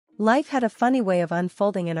Life had a funny way of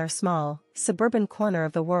unfolding in our small, suburban corner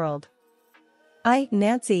of the world. I,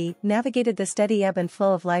 Nancy, navigated the steady ebb and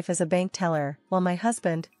flow of life as a bank teller, while my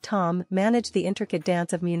husband, Tom, managed the intricate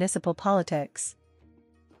dance of municipal politics.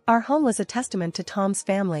 Our home was a testament to Tom's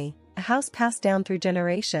family, a house passed down through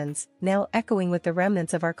generations, now echoing with the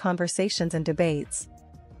remnants of our conversations and debates.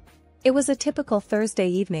 It was a typical Thursday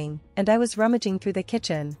evening, and I was rummaging through the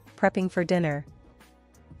kitchen, prepping for dinner.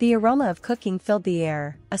 The aroma of cooking filled the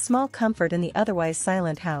air, a small comfort in the otherwise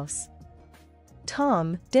silent house.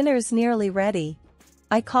 "Tom, dinner's nearly ready,"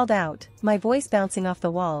 I called out, my voice bouncing off the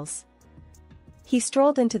walls. He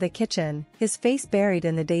strolled into the kitchen, his face buried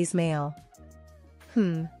in the day's mail.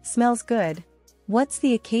 Smells good. What's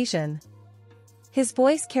the occasion?" His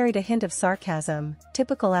voice carried a hint of sarcasm,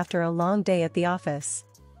 typical after a long day at the office.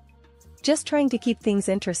 "Just trying to keep things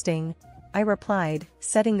interesting," I replied,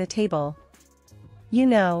 setting the table. "You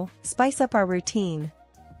know, spice up our routine."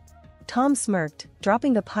 Tom smirked,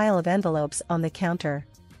 dropping the pile of envelopes on the counter.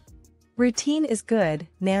 "Routine is good,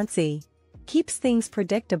 Nancy. Keeps things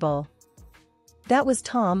predictable." That was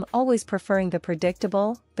Tom, always preferring the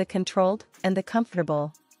predictable, the controlled, and the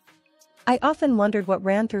comfortable. I often wondered what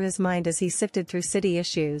ran through his mind as he sifted through city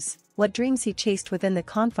issues, what dreams he chased within the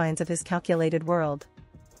confines of his calculated world.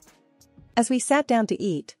 As we sat down to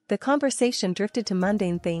eat, the conversation drifted to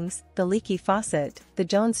mundane things, the leaky faucet, the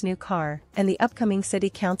Jones' new car, and the upcoming city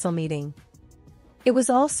council meeting. It was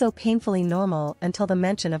all so painfully normal until the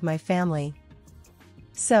mention of my family.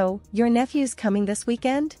 "So, your nephew's coming this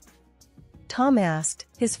weekend?" Tom asked,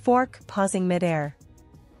 his fork pausing midair.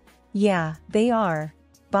 "Yeah, they are.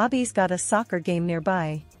 Bobby's got a soccer game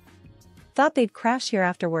nearby. Thought they'd crash here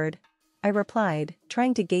afterward," I replied,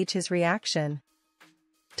 trying to gauge his reaction.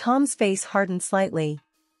 Tom's face hardened slightly.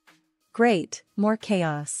 "Great, more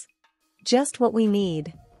chaos. Just what we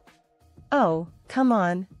need." "Oh, come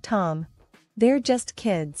on, Tom. They're just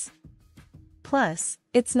kids. Plus,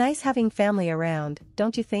 it's nice having family around,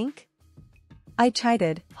 don't you think?" I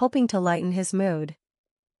chided, hoping to lighten his mood.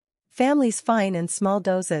 "Family's fine in small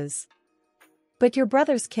doses. But your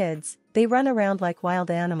brother's kids, they run around like wild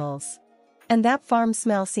animals. And that farm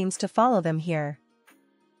smell seems to follow them here."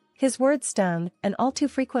 His words stung, an all too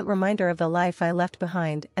frequent reminder of the life I left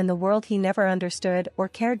behind and the world he never understood or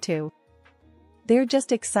cared to. "They're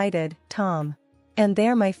just excited, Tom. And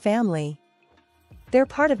they're my family." "They're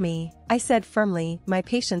part of me," I said firmly, my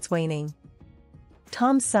patience waning.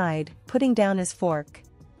 Tom sighed, putting down his fork.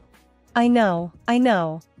 I know.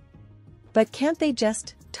 But can't they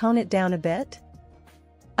just tone it down a bit?"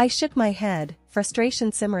 I shook my head,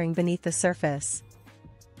 frustration simmering beneath the surface.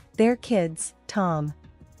 "They're kids, Tom.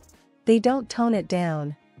 They don't tone it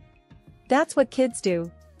down. That's what kids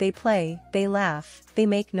do. They play, they laugh, they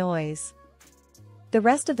make noise." The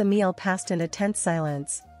rest of the meal passed in a tense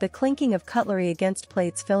silence, the clinking of cutlery against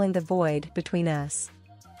plates filling the void between us.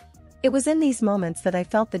 It was in these moments that I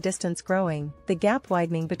felt the distance growing, the gap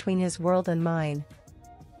widening between his world and mine.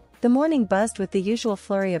 The morning buzzed with the usual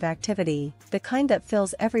flurry of activity, the kind that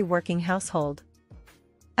fills every working household.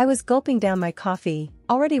 I was gulping down my coffee,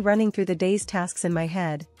 already running through the day's tasks in my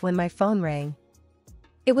head, when my phone rang.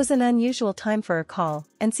 It was an unusual time for a call,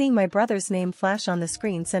 and seeing my brother's name flash on the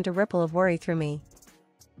screen sent a ripple of worry through me.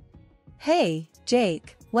 "Hey,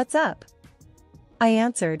 Jake, what's up?" I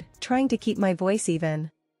answered, trying to keep my voice even.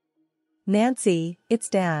 "Nancy, it's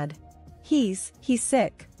Dad. He's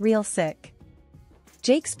sick, real sick."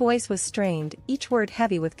 Jake's voice was strained, each word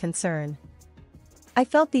heavy with concern. I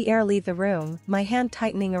felt the air leave the room, my hand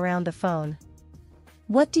tightening around the phone.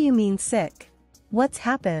 "What do you mean sick? What's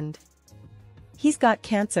happened?" "He's got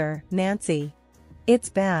cancer, Nancy. It's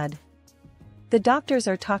bad. The doctors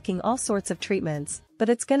are talking all sorts of treatments, but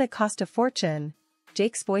it's gonna cost a fortune."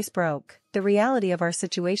 Jake's voice broke, the reality of our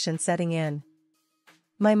situation setting in.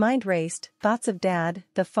 My mind raced, thoughts of Dad,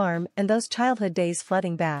 the farm, and those childhood days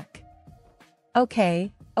flooding back.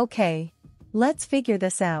 Okay. Let's figure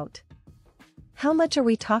this out. How much are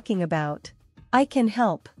we talking about? I can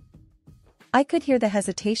help." I could hear the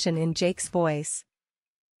hesitation in Jake's voice.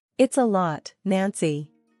 "It's a lot, Nancy.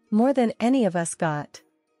 More than any of us got.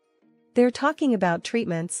 They're talking about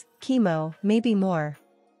treatments, chemo, maybe more.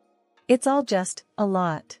 It's all just a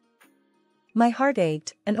lot." My heart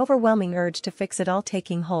ached, an overwhelming urge to fix it all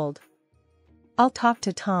taking hold. "I'll talk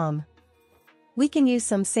to Tom. We can use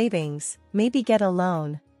some savings, maybe get a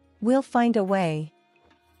loan. We'll find a way."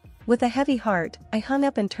 With a heavy heart, I hung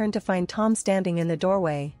up and turned to find Tom standing in the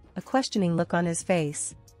doorway, a questioning look on his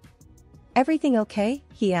face. "Everything okay?"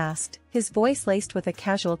 he asked, his voice laced with a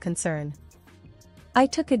casual concern. I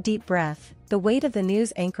took a deep breath, the weight of the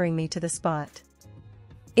news anchoring me to the spot.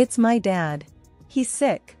 "It's my dad. He's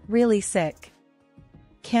sick, really sick.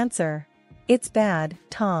 Cancer. It's bad,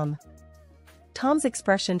 Tom. Tom's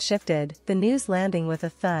expression shifted, the news landing with a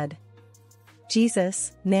thud.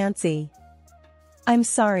 Jesus, Nancy. I'm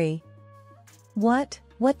sorry. What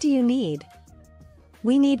do you need?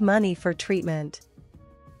 We need money for treatment.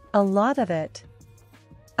 A lot of it.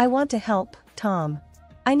 I want to help, Tom.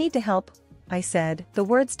 I need to help, I said, the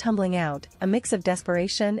words tumbling out, a mix of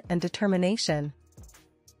desperation and determination.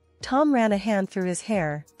 Tom ran a hand through his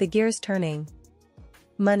hair, the gears turning.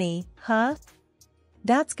 Money, huh?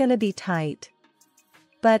 That's gonna be tight.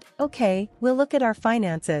 But, okay, we'll look at our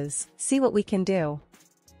finances, see what we can do.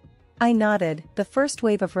 I nodded, the first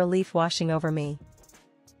wave of relief washing over me.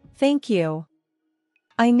 Thank you.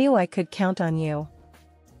 I knew I could count on you.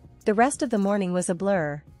 The rest of the morning was a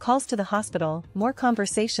blur, calls to the hospital, more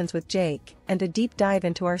conversations with Jake, and a deep dive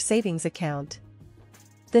into our savings account.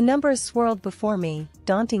 The numbers swirled before me,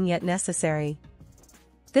 daunting yet necessary.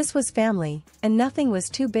 This was family, and nothing was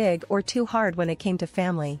too big or too hard when it came to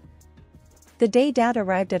family. The day Dad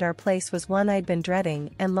arrived at our place was one I'd been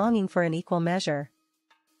dreading and longing for in equal measure.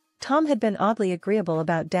 Tom had been oddly agreeable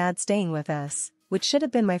about Dad staying with us, which should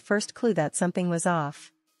have been my first clue that something was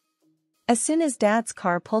off. As soon as Dad's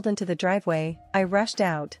car pulled into the driveway, I rushed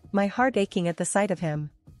out, my heart aching at the sight of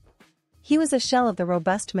him. He was a shell of the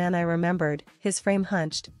robust man I remembered, his frame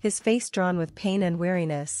hunched, his face drawn with pain and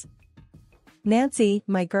weariness. Nancy,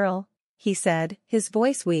 my girl, he said, his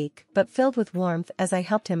voice weak but filled with warmth as I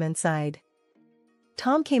helped him inside.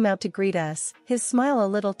 Tom came out to greet us, his smile a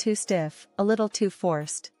little too stiff, a little too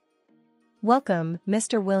forced. Welcome,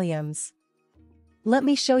 Mr. Williams. Let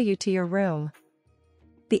me show you to your room.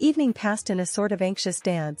 The evening passed in a sort of anxious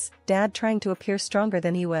dance, Dad trying to appear stronger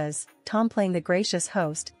than he was, Tom playing the gracious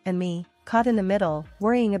host, and me, caught in the middle,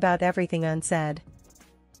 worrying about everything unsaid.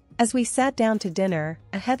 As we sat down to dinner,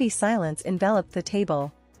 a heavy silence enveloped the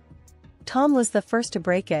table. Tom was the first to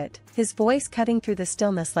break it, his voice cutting through the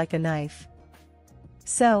stillness like a knife.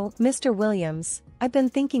 So, Mr. Williams, I've been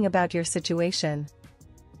thinking about your situation.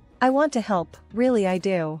 I want to help, really I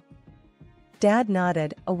do. Dad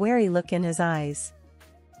nodded, a wary look in his eyes.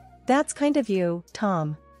 That's kind of you,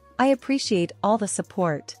 Tom. I appreciate all the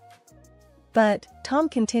support. But, Tom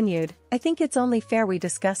continued, I think it's only fair we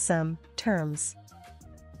discuss some terms.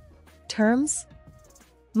 Terms?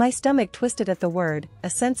 My stomach twisted at the word, a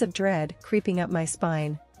sense of dread creeping up my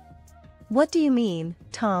spine. What do you mean,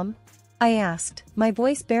 Tom? I asked, my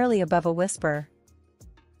voice barely above a whisper.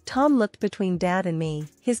 Tom looked between Dad and me,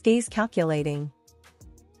 his gaze calculating.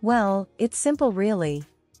 Well, it's simple really.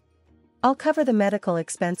 I'll cover the medical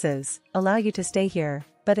expenses, allow you to stay here,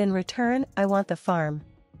 but in return, I want the farm.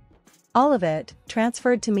 All of it,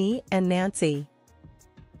 transferred to me and Nancy.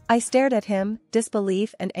 I stared at him,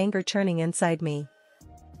 disbelief and anger churning inside me.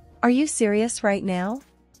 Are you serious right now?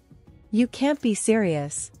 You can't be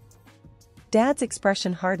serious. Dad's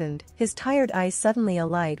expression hardened, his tired eyes suddenly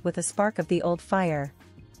alight with a spark of the old fire.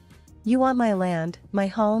 You want my land, my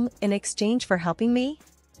home, in exchange for helping me?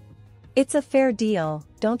 It's a fair deal,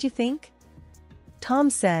 don't you think? Tom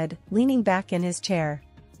said, leaning back in his chair.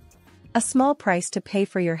 A small price to pay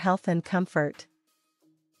for your health and comfort.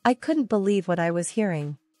 I couldn't believe what I was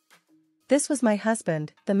hearing. This was my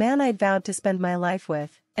husband, the man I'd vowed to spend my life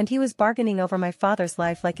with, and he was bargaining over my father's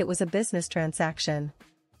life like it was a business transaction.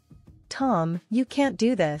 Tom, you can't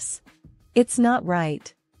do this. It's not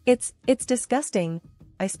right. It's disgusting,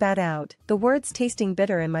 I spat out, the words tasting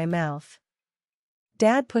bitter in my mouth.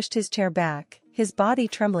 Dad pushed his chair back, his body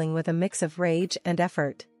trembling with a mix of rage and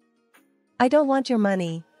effort. I don't want your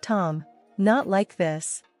money, Tom. Not like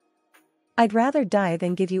this. I'd rather die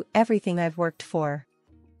than give you everything I've worked for.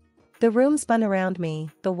 The room spun around me,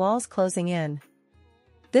 the walls closing in.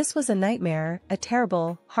 This was a nightmare, a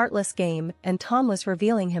terrible, heartless game, and Tom was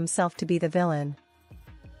revealing himself to be the villain.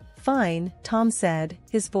 Fine, Tom said,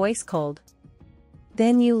 his voice cold.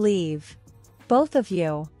 Then you leave. Both of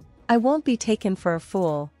you. I won't be taken for a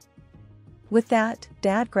fool. With that,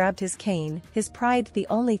 Dad grabbed his cane, his pride the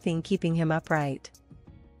only thing keeping him upright.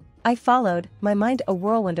 I followed, my mind a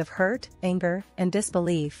whirlwind of hurt, anger, and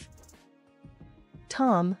disbelief.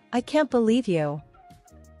 Tom, I can't believe you.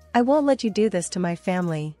 I won't let you do this to my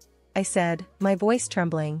family, I said, my voice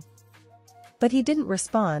trembling. But he didn't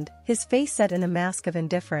respond, his face set in a mask of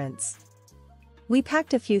indifference. We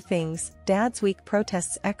packed a few things, Dad's weak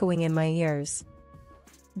protests echoing in my ears.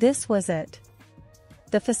 This was it.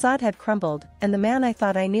 The facade had crumbled, and the man I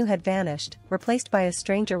thought I knew had vanished, replaced by a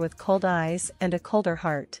stranger with cold eyes and a colder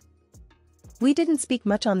heart. We didn't speak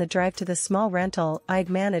much on the drive to the small rental I'd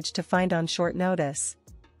managed to find on short notice.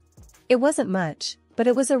 It wasn't much, but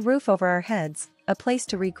it was a roof over our heads, a place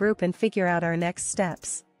to regroup and figure out our next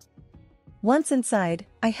steps. Once inside,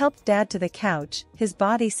 I helped Dad to the couch, his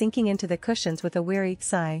body sinking into the cushions with a weary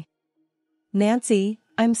sigh. "Nancy,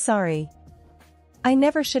 I'm sorry. I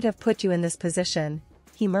never should have put you in this position,"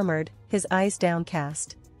 he murmured, his eyes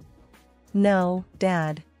downcast. "No,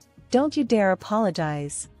 Dad. Don't you dare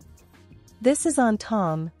apologize. This is on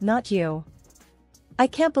Tom, not you." "I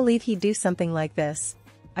can't believe he'd do something like this,"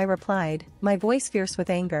 I replied, my voice fierce with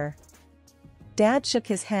anger. Dad shook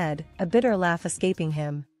his head, a bitter laugh escaping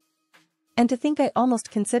him. "And to think I almost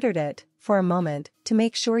considered it, for a moment, to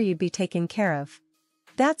make sure you'd be taken care of.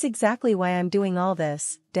 That's exactly why I'm doing all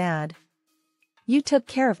this, Dad. You took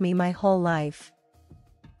care of me my whole life."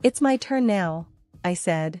 "It's my turn now," I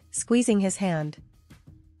said, squeezing his hand.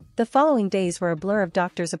 The following days were a blur of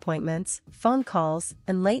doctor's appointments, phone calls,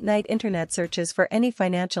 and late-night internet searches for any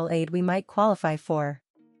financial aid we might qualify for.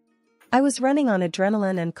 I was running on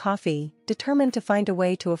adrenaline and coffee, determined to find a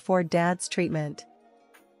way to afford Dad's treatment.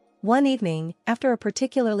 One evening, after a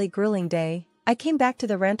particularly grueling day, I came back to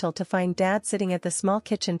the rental to find Dad sitting at the small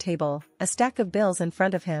kitchen table, a stack of bills in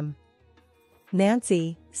front of him.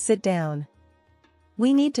 "Nancy, sit down.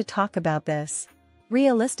 We need to talk about this.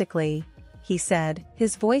 Realistically," he said,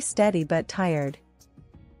 his voice steady but tired.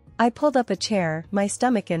 I pulled up a chair, my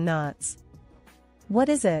stomach in knots. "What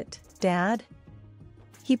is it, Dad?"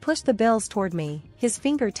 He pushed the bills toward me, his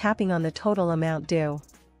finger tapping on the total amount due.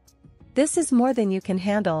 "This is more than you can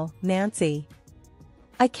handle, Nancy.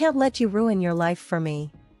 I can't let you ruin your life for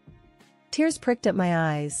me." Tears pricked at my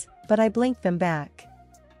eyes, but I blinked them back.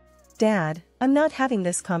 "Dad, I'm not having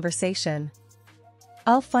this conversation.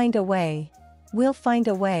 I'll find a way. We'll find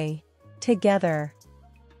a way. Together."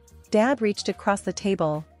 Dad reached across the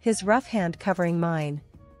table, his rough hand covering mine.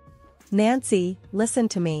 "Nancy, listen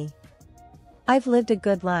to me. I've lived a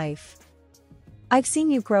good life. I've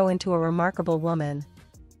seen you grow into a remarkable woman.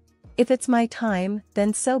 If it's my time,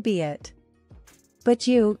 then so be it. But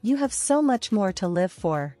you have so much more to live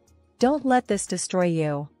for. Don't let this destroy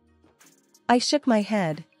you." I shook my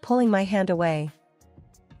head, pulling my hand away.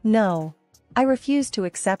 "No. I refuse to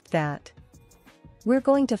accept that. We're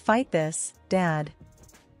going to fight this, Dad.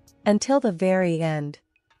 Until the very end."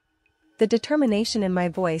 The determination in my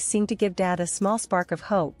voice seemed to give Dad a small spark of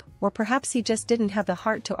hope, or perhaps he just didn't have the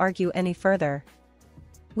heart to argue any further.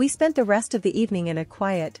 We spent the rest of the evening in a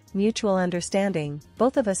quiet, mutual understanding,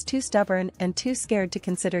 both of us too stubborn and too scared to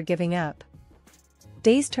consider giving up.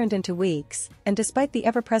 Days turned into weeks, and despite the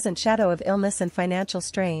ever-present shadow of illness and financial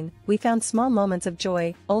strain, we found small moments of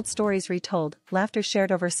joy, old stories retold, laughter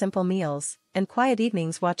shared over simple meals, and quiet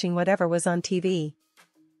evenings watching whatever was on TV.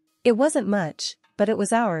 It wasn't much, but it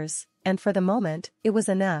was ours, and for the moment, it was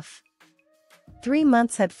enough. 3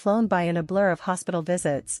 months had flown by in a blur of hospital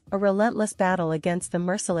visits, a relentless battle against the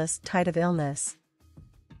merciless tide of illness.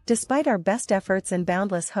 Despite our best efforts and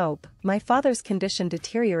boundless hope, my father's condition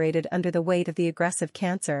deteriorated under the weight of the aggressive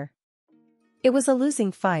cancer. It was a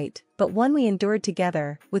losing fight, but one we endured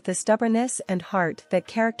together, with the stubbornness and heart that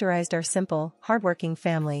characterized our simple, hardworking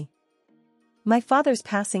family. My father's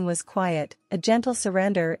passing was quiet, a gentle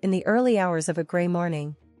surrender in the early hours of a gray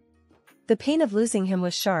morning. The pain of losing him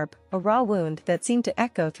was sharp, a raw wound that seemed to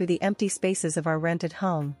echo through the empty spaces of our rented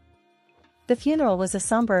home. The funeral was a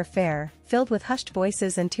somber affair, filled with hushed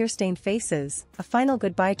voices and tear-stained faces, a final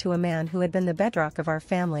goodbye to a man who had been the bedrock of our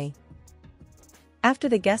family. After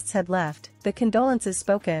the guests had left, the condolences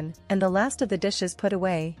spoken, and the last of the dishes put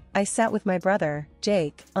away, I sat with my brother,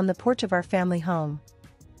 Jake, on the porch of our family home.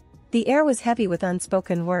 The air was heavy with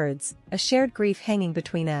unspoken words, a shared grief hanging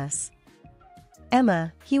between us.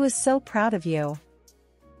 "Emma, he was so proud of you.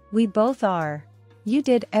 We both are. You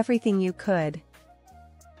did everything you could."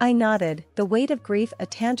 I nodded, the weight of grief a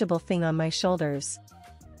tangible thing on my shoulders.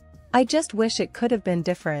 "I just wish it could have been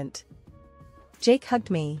different." Jake hugged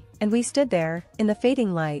me, and we stood there, in the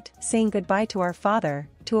fading light, saying goodbye to our father,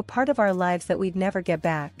 to a part of our lives that we'd never get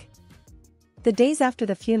back. The days after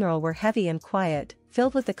the funeral were heavy and quiet,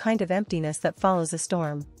 filled with the kind of emptiness that follows a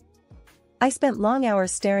storm. I spent long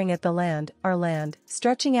hours staring at the land, our land,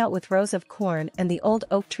 stretching out with rows of corn and the old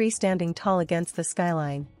oak tree standing tall against the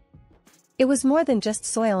skyline. It was more than just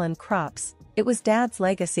soil and crops, it was Dad's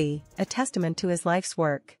legacy, a testament to his life's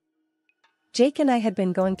work. Jake and I had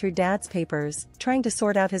been going through Dad's papers, trying to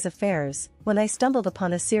sort out his affairs, when I stumbled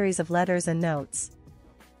upon a series of letters and notes.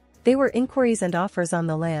 They were inquiries and offers on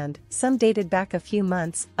the land, some dated back a few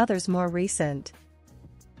months, others more recent.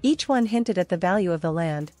 Each one hinted at the value of the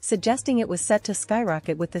land, suggesting it was set to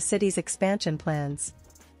skyrocket with the city's expansion plans.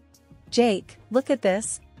 "Jake, look at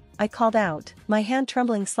this," I called out, my hand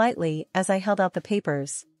trembling slightly as I held out the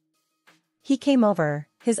papers. He came over,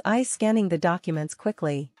 his eyes scanning the documents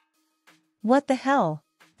quickly. What the hell?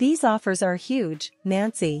 These offers are huge,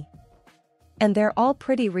 Nancy. And they're all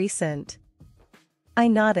pretty recent. I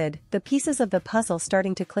nodded, the pieces of the puzzle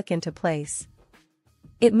starting to click into place.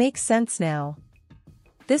 It makes sense now.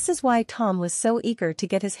 This is why Tom was so eager to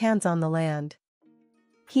get his hands on the land.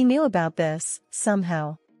 He knew about this,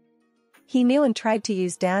 somehow. He knew and tried to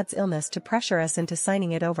use Dad's illness to pressure us into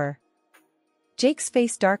signing it over. Jake's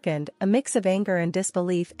face darkened, a mix of anger and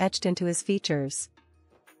disbelief etched into his features.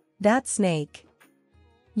 That snake.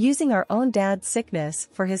 Using our own dad's sickness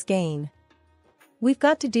for his gain. We've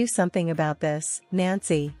got to do something about this,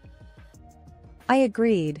 Nancy. I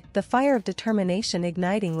agreed, the fire of determination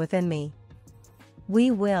igniting within me. We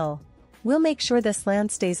will. We'll make sure this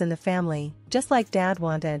land stays in the family, just like Dad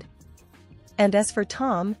wanted. And as for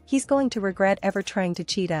Tom, he's going to regret ever trying to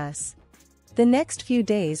cheat us. The next few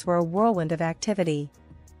days were a whirlwind of activity.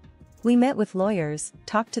 We met with lawyers,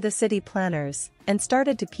 talked to the city planners, and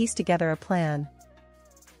started to piece together a plan.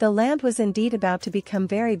 The land was indeed about to become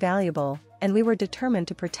very valuable, and we were determined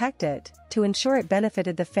to protect it, to ensure it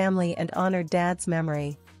benefited the family and honored Dad's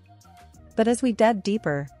memory. But as we dug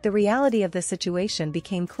deeper, the reality of the situation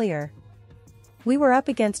became clear. We were up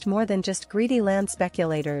against more than just greedy land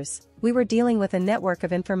speculators, we were dealing with a network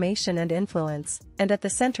of information and influence, and at the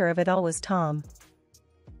center of it all was Tom.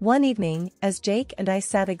 One evening, as Jake and I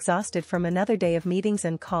sat exhausted from another day of meetings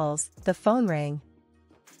and calls, the phone rang.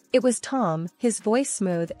 It was Tom, his voice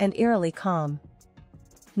smooth and eerily calm.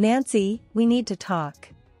 Nancy, we need to talk.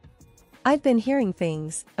 I've been hearing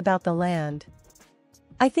things about the land.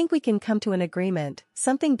 I think we can come to an agreement,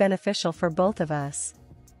 something beneficial for both of us.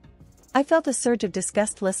 I felt a surge of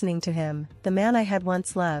disgust listening to him, the man I had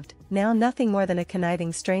once loved, now nothing more than a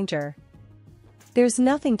conniving stranger. There's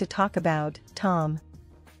nothing to talk about, Tom.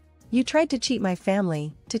 You tried to cheat my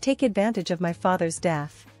family, to take advantage of my father's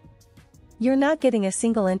death. You're not getting a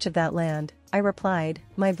single inch of that land, I replied,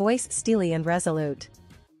 my voice steely and resolute.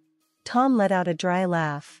 Tom let out a dry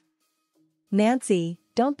laugh. Nancy,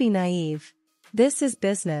 don't be naive. This is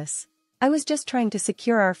business. I was just trying to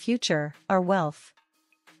secure our future, our wealth.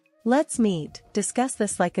 Let's meet, discuss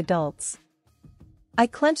this like adults. I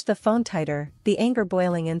clenched the phone tighter, the anger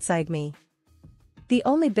boiling inside me. The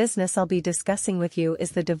only business I'll be discussing with you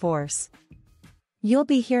is the divorce. You'll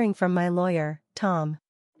be hearing from my lawyer, Tom.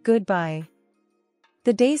 Goodbye.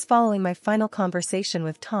 The days following my final conversation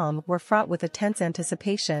with Tom were fraught with a tense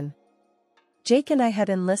anticipation. Jake and I had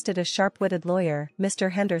enlisted a sharp-witted lawyer,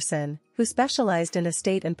 Mr. Henderson, who specialized in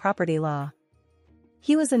estate and property law.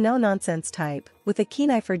 He was a no-nonsense type, with a keen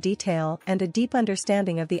eye for detail and a deep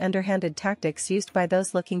understanding of the underhanded tactics used by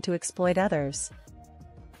those looking to exploit others.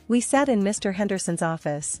 We sat in Mr. Henderson's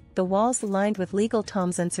office, the walls lined with legal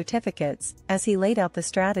tomes and certificates, as he laid out the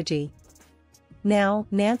strategy. Now,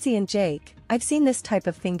 Nancy and Jake, I've seen this type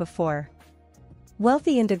of thing before.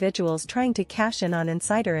 Wealthy individuals trying to cash in on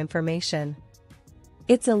insider information.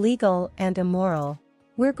 It's illegal and immoral.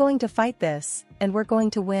 We're going to fight this, and we're going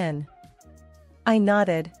to win. I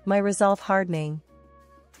nodded, my resolve hardening.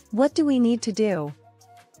 What do we need to do?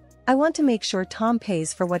 I want to make sure Tom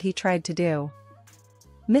pays for what he tried to do.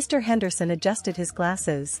 Mr. Henderson adjusted his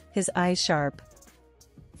glasses, his eyes sharp.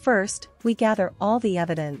 First, we gather all the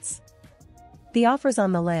evidence. The offers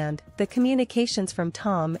on the land, the communications from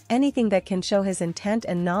Tom, anything that can show his intent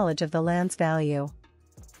and knowledge of the land's value.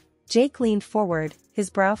 Jake leaned forward, his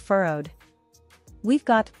brow furrowed. We've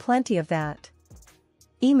got plenty of that.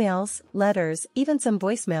 Emails, letters, even some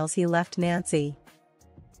voicemails he left Nancy.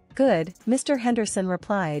 Good, Mr. Henderson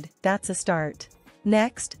replied, that's a start.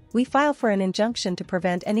 Next, we file for an injunction to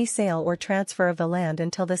prevent any sale or transfer of the land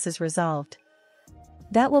until this is resolved.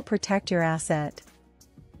 That will protect your asset.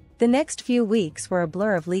 The next few weeks were a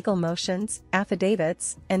blur of legal motions,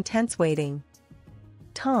 affidavits, and tense waiting.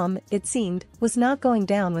 Tom, it seemed, was not going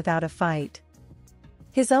down without a fight.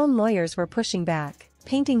 His own lawyers were pushing back,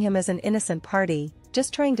 painting him as an innocent party,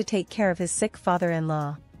 just trying to take care of his sick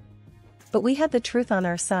father-in-law. But we had the truth on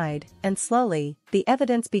our side, and slowly, the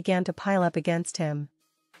evidence began to pile up against him.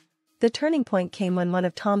 The turning point came when one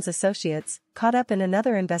of Tom's associates, caught up in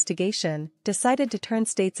another investigation, decided to turn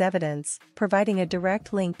state's evidence, providing a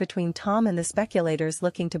direct link between Tom and the speculators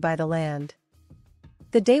looking to buy the land.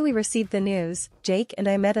 The day we received the news, Jake and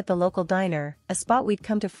I met at the local diner, a spot we'd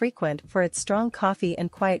come to frequent for its strong coffee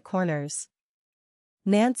and quiet corners.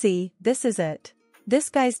 Nancy, this is it. This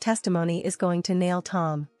guy's testimony is going to nail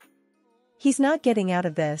Tom. He's not getting out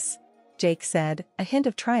of this, Jake said, a hint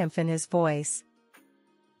of triumph in his voice.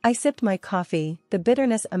 I sipped my coffee, the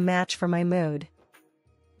bitterness a match for my mood.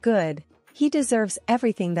 Good. He deserves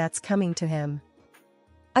everything that's coming to him.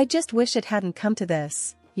 I just wish it hadn't come to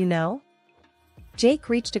this, you know? Jake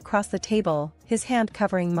reached across the table, his hand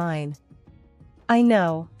covering mine. I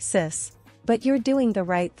know, sis. But you're doing the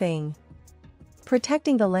right thing.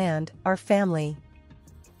 Protecting the land, our family.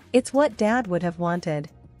 It's what Dad would have wanted.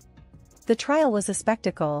 The trial was a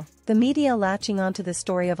spectacle, the media latching onto the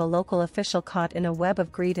story of a local official caught in a web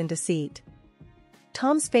of greed and deceit.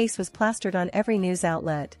 Tom's face was plastered on every news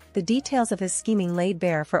outlet, the details of his scheming laid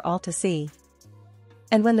bare for all to see.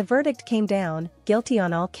 And when the verdict came down, guilty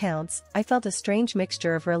on all counts, I felt a strange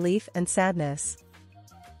mixture of relief and sadness.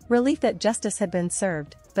 Relief that justice had been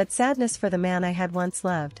served, but sadness for the man I had once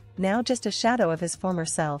loved, now just a shadow of his former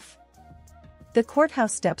self. The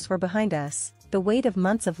courthouse steps were behind us, the weight of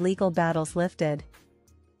months of legal battles lifted.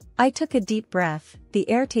 I took a deep breath, the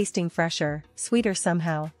air tasting fresher, sweeter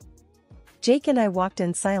somehow. Jake and I walked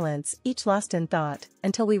in silence, each lost in thought,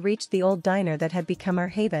 until we reached the old diner that had become our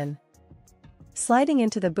haven. Sliding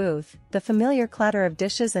into the booth, the familiar clatter of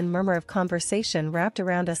dishes and murmur of conversation wrapped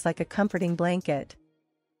around us like a comforting blanket.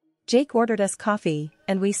 Jake ordered us coffee,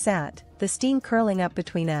 and we sat, the steam curling up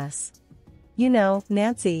between us. You know,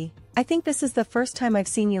 Nancy, I think this is the first time I've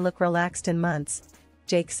seen you look relaxed in months,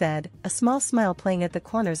 Jake said, a small smile playing at the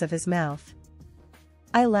corners of his mouth.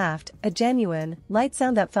 I laughed, a genuine, light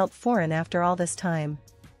sound that felt foreign after all this time.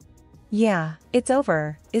 Yeah, it's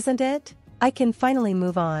over, isn't it? I can finally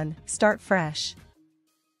move on, start fresh.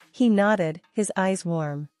 He nodded, his eyes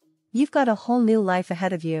warm. You've got a whole new life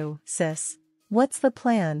ahead of you, sis. What's the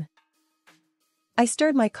plan? I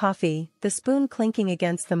stirred my coffee, the spoon clinking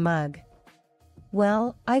against the mug.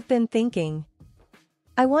 Well, I've been thinking.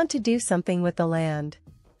 I want to do something with the land.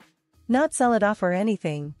 Not sell it off or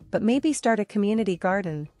anything, but maybe start a community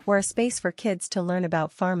garden, or a space for kids to learn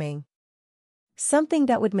about farming. Something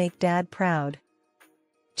that would make Dad proud.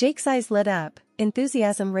 Jake's eyes lit up,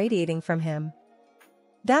 enthusiasm radiating from him.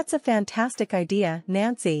 That's a fantastic idea,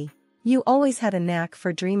 Nancy. You always had a knack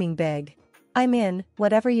for dreaming big. I'm in,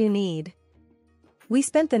 whatever you need. We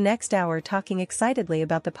spent the next hour talking excitedly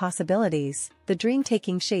about the possibilities, the dream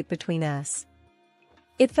taking shape between us.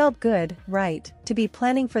 It felt good, right, to be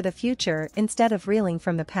planning for the future instead of reeling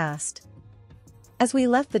from the past. As we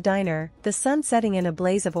left the diner, the sun setting in a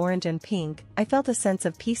blaze of orange and pink, I felt a sense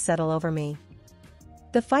of peace settle over me.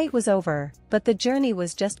 The fight was over, but the journey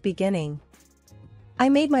was just beginning. I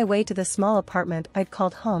made my way to the small apartment I'd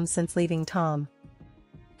called home since leaving Tom.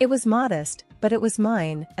 It was modest, but it was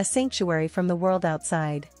mine, a sanctuary from the world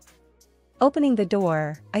outside. Opening the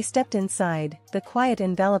door, I stepped inside, the quiet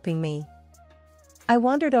enveloping me. I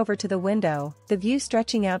wandered over to the window, the view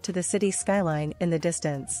stretching out to the city skyline in the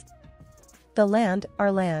distance. The land,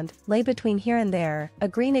 our land, lay between here and there, a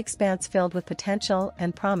green expanse filled with potential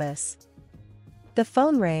and promise. The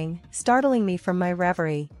phone rang, startling me from my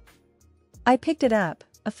reverie. I picked it up,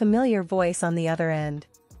 a familiar voice on the other end.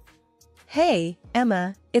 Hey,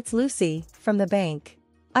 Emma, it's Lucy, from the bank.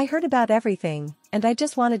 I heard about everything, and I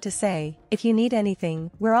just wanted to say, if you need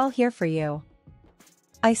anything, we're all here for you.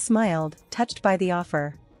 I smiled, touched by the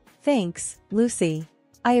offer. Thanks, Lucy.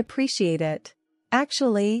 I appreciate it.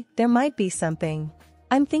 Actually, there might be something.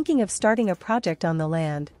 I'm thinking of starting a project on the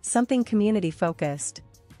land, something community-focused.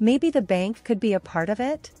 Maybe the bank could be a part of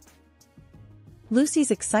it?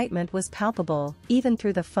 Lucy's excitement was palpable, even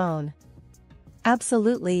through the phone.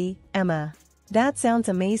 Absolutely, Emma. That sounds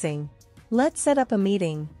amazing. Let's set up a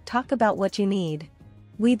meeting, talk about what you need.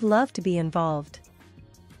 We'd love to be involved.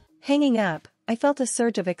 Hanging up, I felt a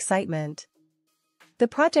surge of excitement. The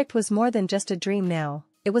project was more than just a dream now,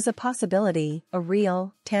 it was a possibility, a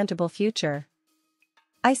real, tangible future.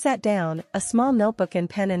 I sat down, a small notebook and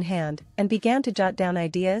pen in hand, and began to jot down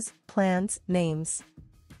ideas, plans, names.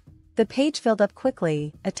 The page filled up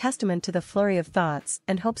quickly, a testament to the flurry of thoughts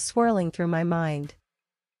and hopes swirling through my mind.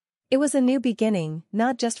 It was a new beginning,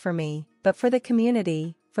 not just for me, but for the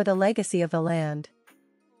community, for the legacy of the land.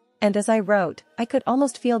 And as I wrote, I could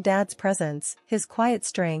almost feel Dad's presence, his quiet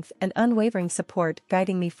strength and unwavering support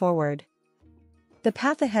guiding me forward. The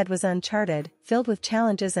path ahead was uncharted, filled with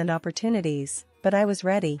challenges and opportunities, but I was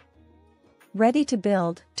ready. Ready to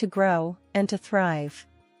build, to grow, and to thrive.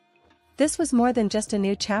 This was more than just a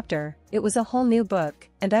new chapter, it was a whole new book,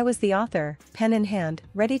 and I was the author, pen in hand,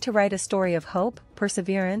 ready to write a story of hope,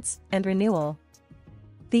 perseverance, and renewal.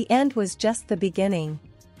 The end was just the beginning.